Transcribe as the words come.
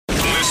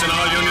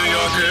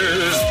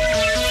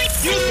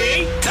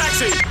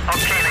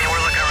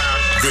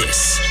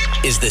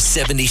is the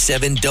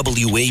 77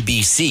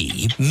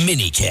 WABC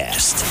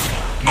minicast.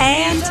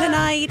 And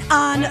tonight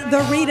on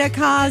The Rita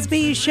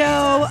Cosby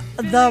Show,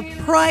 the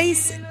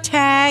price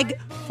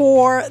tag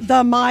for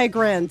the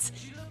migrants.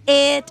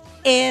 It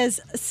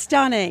is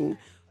stunning.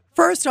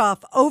 First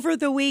off, over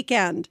the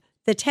weekend,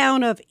 the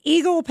town of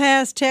Eagle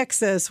Pass,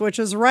 Texas, which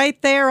is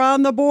right there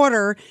on the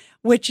border,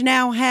 which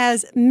now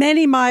has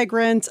many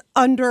migrants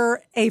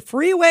under a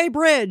freeway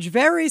bridge,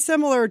 very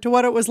similar to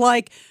what it was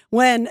like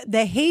when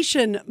the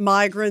Haitian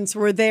migrants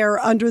were there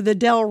under the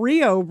Del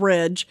Rio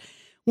Bridge.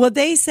 Well,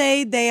 they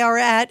say they are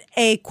at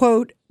a,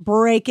 quote,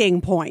 breaking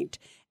point.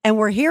 And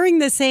we're hearing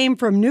the same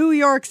from New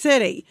York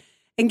City.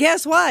 And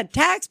guess what?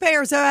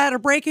 Taxpayers are at a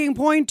breaking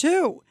point,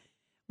 too.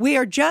 We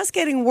are just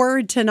getting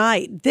word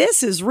tonight.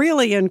 This is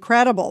really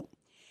incredible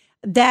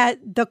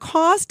that the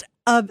cost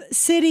of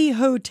city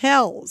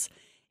hotels,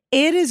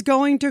 it is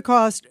going to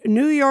cost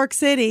New York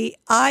City,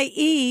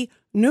 i.e.,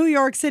 New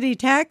York City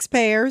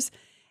taxpayers,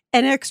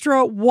 an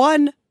extra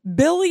 $1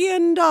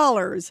 billion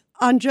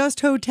on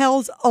just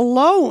hotels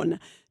alone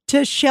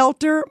to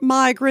shelter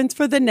migrants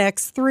for the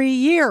next 3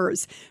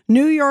 years.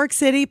 New York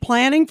City,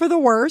 planning for the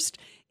worst,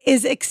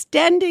 is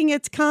extending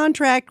its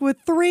contract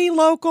with 3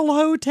 local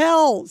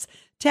hotels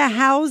to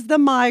house the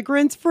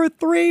migrants for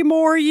 3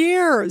 more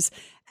years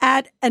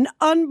at an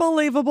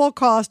unbelievable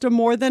cost of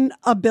more than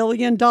 $1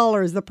 billion.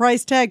 The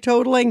price tag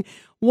totaling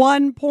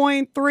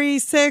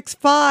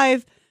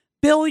 $1.365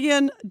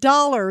 billion.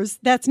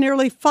 That's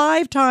nearly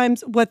 5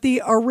 times what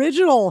the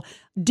original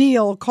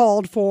deal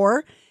called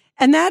for.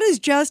 And that is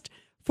just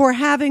for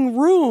having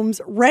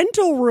rooms,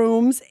 rental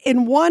rooms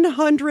in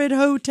 100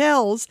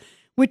 hotels,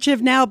 which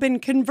have now been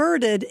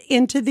converted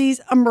into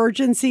these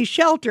emergency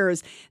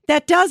shelters.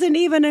 That doesn't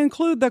even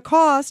include the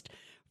cost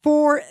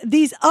for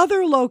these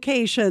other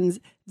locations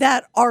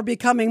that are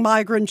becoming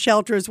migrant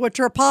shelters, which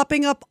are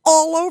popping up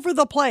all over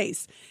the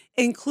place,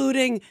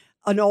 including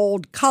an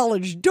old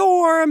college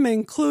dorm,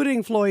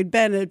 including Floyd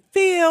Bennett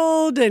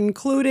Field,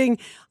 including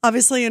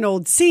obviously an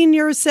old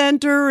senior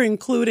center,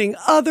 including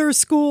other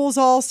schools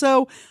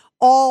also,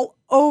 all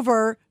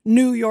over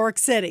New York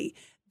City.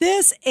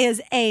 This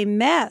is a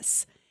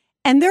mess.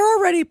 And they're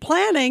already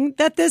planning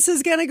that this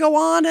is going to go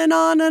on and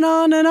on and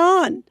on and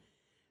on.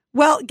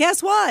 Well,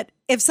 guess what?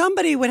 If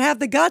somebody would have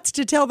the guts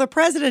to tell the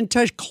president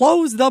to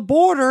close the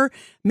border,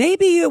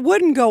 maybe it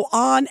wouldn't go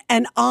on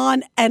and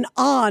on and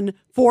on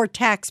for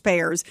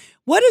taxpayers.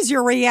 What is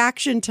your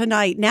reaction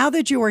tonight now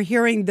that you are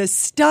hearing the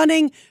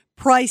stunning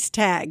price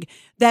tag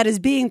that is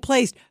being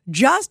placed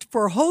just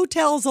for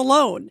hotels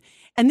alone?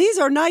 And these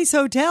are nice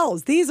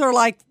hotels. These are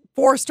like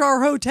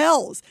 4-star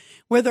hotels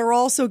where they're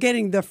also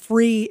getting the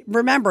free,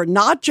 remember,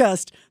 not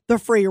just the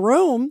free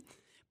room,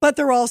 but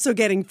they're also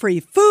getting free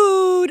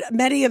food.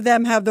 Many of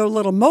them have their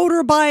little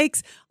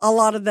motorbikes. A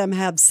lot of them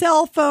have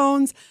cell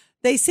phones.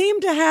 They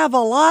seem to have a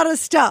lot of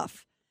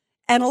stuff.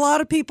 And a lot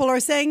of people are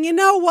saying, you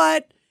know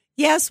what?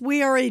 Yes,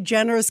 we are a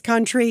generous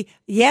country.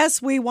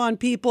 Yes, we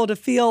want people to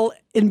feel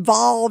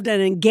involved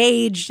and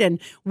engaged and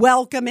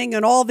welcoming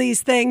and all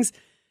these things.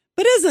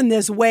 But isn't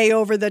this way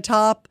over the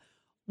top?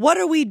 What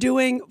are we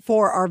doing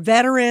for our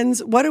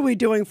veterans? What are we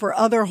doing for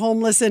other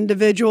homeless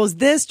individuals?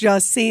 This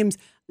just seems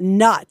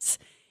nuts.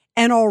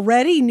 And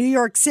already New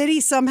York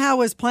City somehow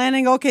is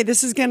planning, okay,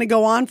 this is going to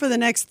go on for the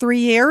next 3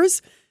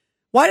 years.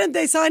 Why didn't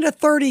they sign a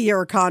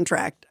 30-year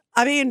contract?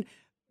 I mean,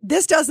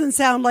 this doesn't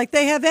sound like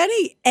they have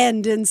any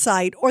end in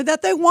sight or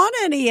that they want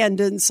any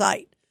end in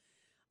sight.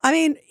 I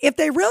mean, if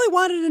they really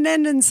wanted an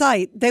end in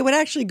sight, they would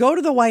actually go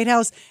to the White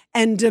House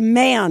and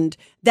demand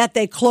that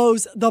they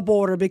close the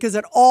border because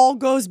it all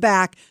goes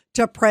back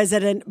to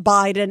President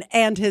Biden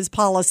and his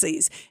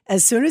policies.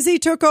 As soon as he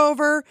took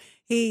over,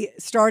 he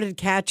started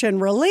catch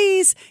and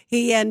release.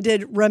 He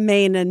ended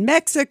remain in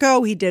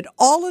Mexico. He did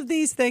all of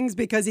these things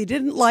because he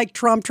didn't like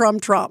Trump.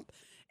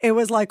 It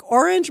was like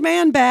Orange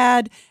Man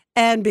bad.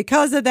 And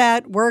because of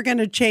that, we're going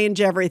to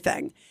change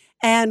everything.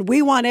 And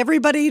we want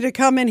everybody to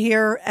come in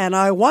here. And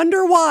I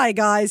wonder why,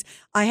 guys.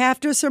 I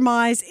have to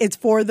surmise it's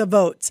for the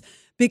votes.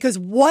 Because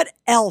what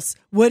else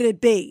would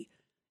it be?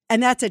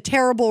 And that's a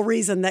terrible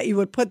reason that you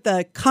would put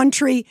the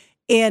country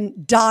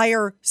in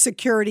dire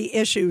security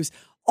issues,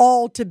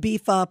 all to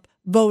beef up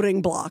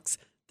voting blocks.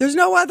 There's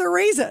no other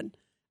reason.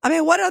 I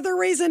mean, what other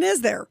reason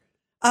is there?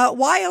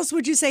 Why else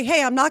would you say,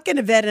 hey, I'm not going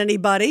to vet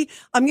anybody.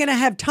 I'm going to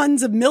have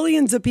tons of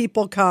millions of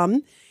people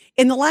come.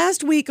 In the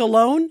last week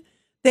alone,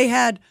 they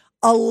had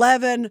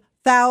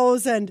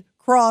 11,000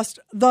 crossed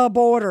the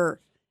border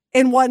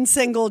in one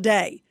single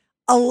day.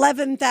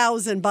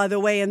 11,000, by the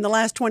way, in the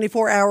last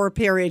 24-hour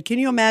period. Can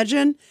you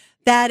imagine?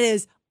 That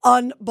is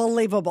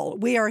unbelievable.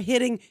 We are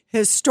hitting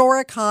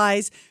historic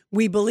highs.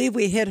 We believe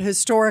we hit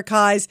historic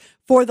highs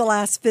for the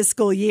last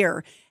fiscal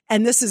year.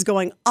 And this is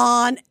going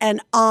on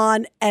and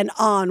on and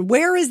on.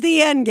 Where is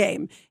the end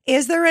game?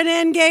 Is there an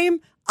end game?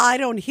 I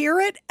don't hear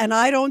it and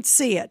I don't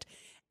see it.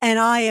 And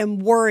I am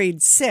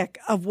worried, sick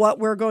of what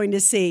we're going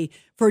to see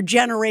for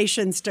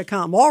generations to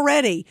come.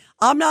 Already,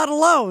 I'm not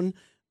alone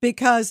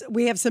because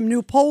we have some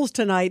new polls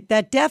tonight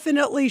that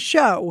definitely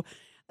show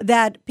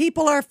that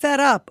people are fed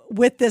up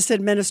with this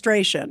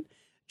administration.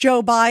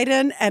 Joe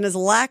Biden and his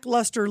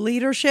lackluster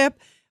leadership,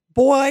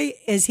 boy,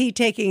 is he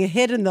taking a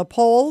hit in the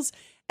polls.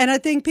 And I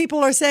think people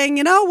are saying,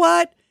 you know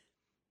what?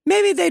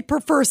 Maybe they'd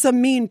prefer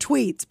some mean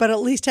tweets, but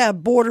at least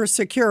have border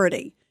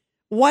security.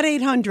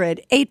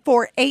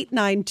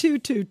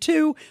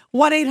 1-800-848-9222,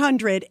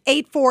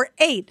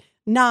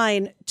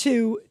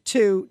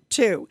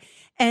 1-800-848-9222.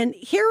 And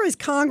here is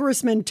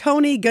Congressman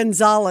Tony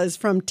Gonzalez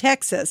from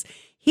Texas.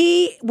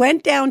 He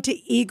went down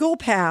to Eagle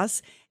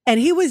Pass, and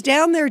he was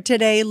down there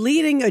today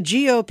leading a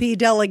GOP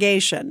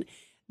delegation.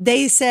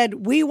 They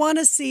said, we want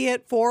to see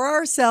it for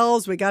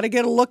ourselves. We got to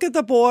get a look at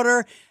the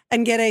border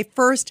and get a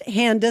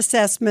first-hand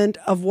assessment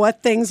of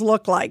what things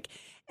look like.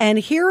 And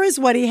here is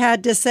what he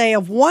had to say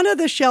of one of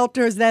the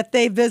shelters that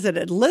they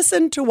visited.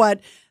 Listen to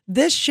what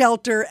this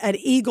shelter at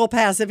Eagle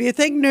Pass, if you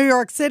think New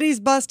York City's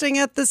busting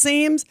at the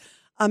seams,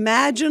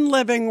 imagine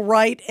living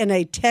right in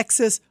a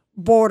Texas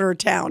border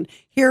town.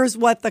 Here's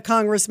what the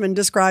congressman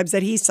describes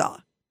that he saw.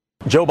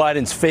 Joe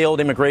Biden's failed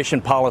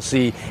immigration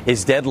policy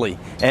is deadly,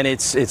 and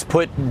it's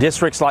put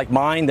districts like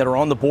mine that are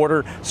on the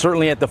border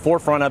certainly at the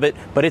forefront of it,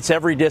 but it's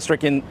every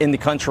district in the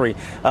country.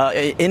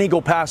 In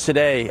Eagle Pass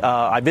today,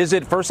 I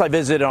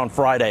visited on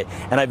Friday,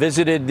 and I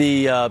visited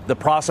the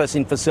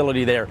processing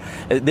facility there.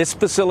 This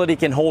facility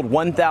can hold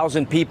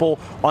 1,000 people.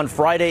 On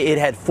Friday, it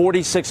had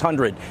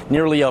 4,600,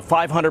 nearly a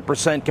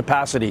 500%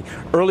 capacity.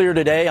 Earlier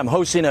today, I'm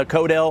hosting a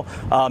CODEL,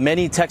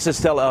 many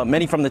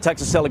from the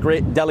Texas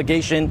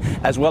delegation,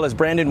 as well as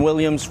Brandon Williams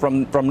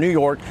from New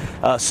York,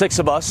 6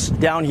 of us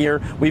down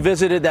here. We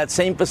visited that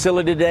same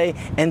facility today,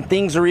 and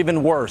things are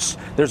even worse.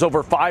 There's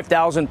over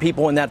 5,000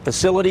 people in that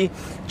facility.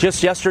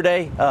 Just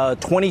yesterday,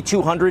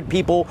 2,200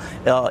 people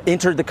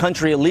entered the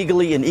country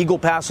illegally in Eagle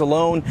Pass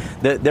alone.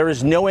 There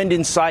is no end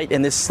in sight,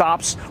 and this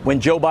stops when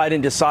Joe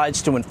Biden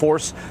decides to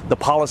enforce the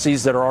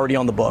policies that are already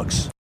on the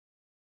books.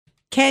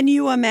 Can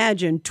you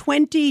imagine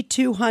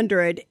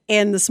 2,200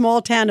 in the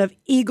small town of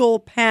Eagle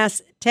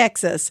Pass,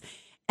 Texas?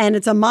 And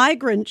it's a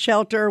migrant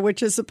shelter,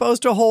 which is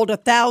supposed to hold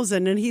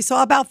 1,000. And he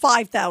saw about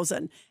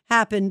 5,000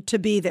 happen to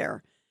be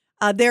there.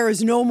 There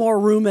is no more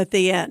room at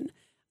the inn.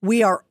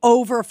 We are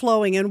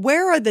overflowing. And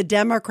where are the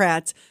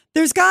Democrats?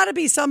 There's got to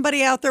be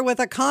somebody out there with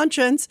a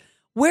conscience.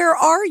 Where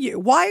are you?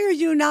 Why are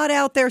you not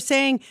out there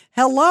saying,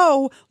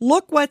 hello,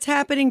 look what's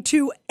happening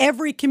to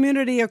every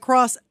community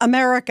across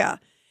America?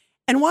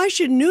 And why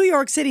should New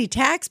York City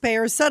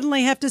taxpayers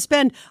suddenly have to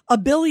spend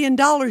 $1 billion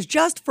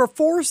just for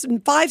 4-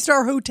 and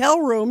 5-star hotel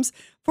rooms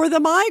for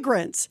the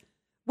migrants?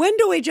 When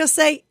do we just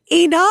say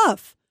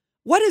enough?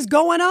 What is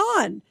going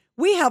on?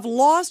 We have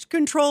lost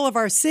control of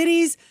our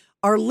cities.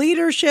 Our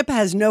leadership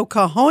has no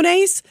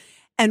cojones.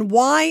 And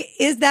why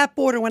is that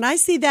border? When I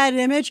see that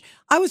image,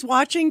 I was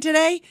watching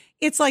today,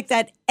 it's like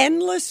that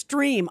endless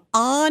stream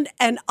on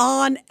and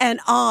on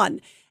and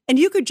on. And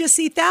you could just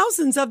see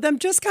thousands of them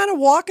just kind of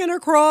walking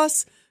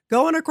across,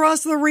 going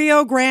across the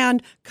Rio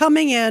Grande,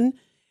 coming in.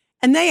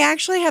 And they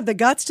actually have the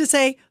guts to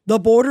say the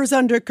border's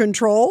under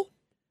control.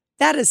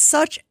 That is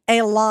such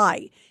a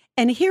lie.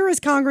 And here is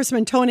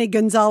Congressman Tony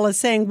Gonzalez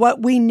saying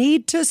what we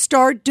need to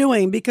start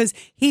doing, because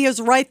he is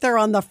right there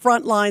on the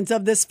front lines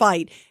of this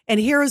fight. And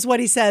here is what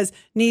he says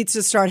needs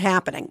to start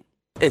happening.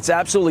 It's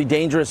absolutely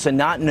dangerous to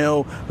not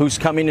know who's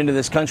coming into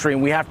this country,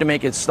 and we have to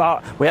make it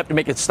stop.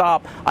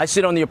 I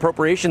sit on the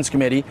Appropriations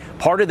Committee.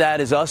 Part of that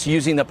is us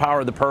using the power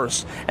of the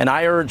purse. And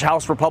I urge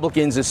House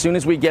Republicans, as soon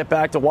as we get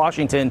back to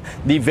Washington,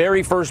 the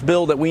very first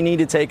bill that we need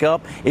to take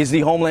up is the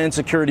Homeland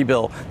Security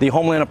Bill, the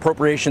Homeland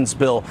Appropriations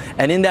Bill.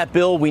 And in that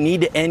bill, we need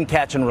to end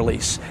catch and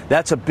release.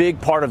 That's a big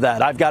part of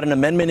that. I've got an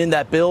amendment in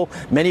that bill.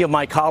 Many of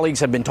my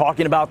colleagues have been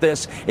talking about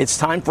this. It's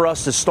time for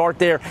us to start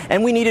there.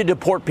 And we need to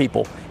deport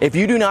people. If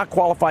you do not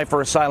qualify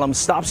for asylum,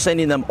 stop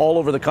sending them all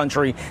over the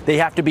country. They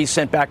have to be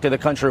sent back to the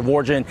country of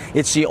origin.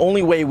 It's the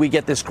only way we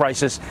get this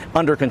crisis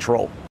under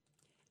control.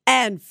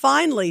 And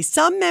finally,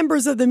 some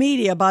members of the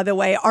media, by the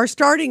way, are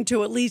starting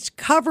to at least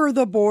cover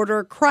the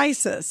border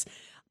crisis.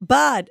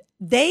 But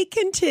they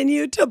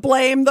continue to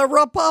blame the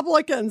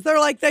Republicans. They're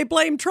like, they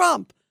blame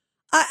Trump.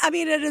 I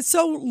mean, it is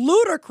so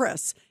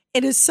ludicrous.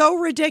 It is so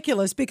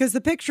ridiculous because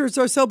the pictures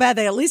are so bad.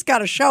 They at least got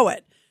to show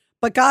it.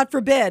 But God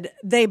forbid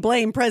they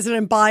blame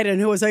President Biden,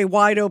 who has a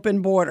wide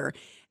open border.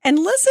 And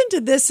listen to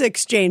this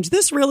exchange.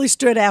 This really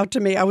stood out to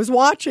me. I was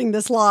watching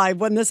this live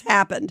when this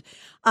happened.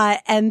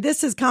 And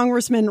this is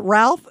Congressman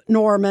Ralph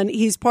Norman.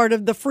 He's part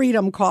of the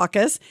Freedom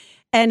Caucus.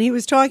 And he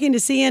was talking to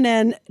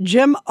CNN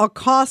Jim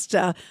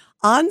Acosta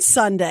on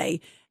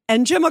Sunday.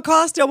 And Jim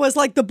Acosta was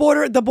like, the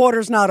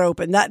border's not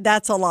open.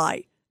 That's a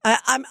lie.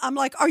 I'm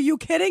like, are you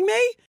kidding me?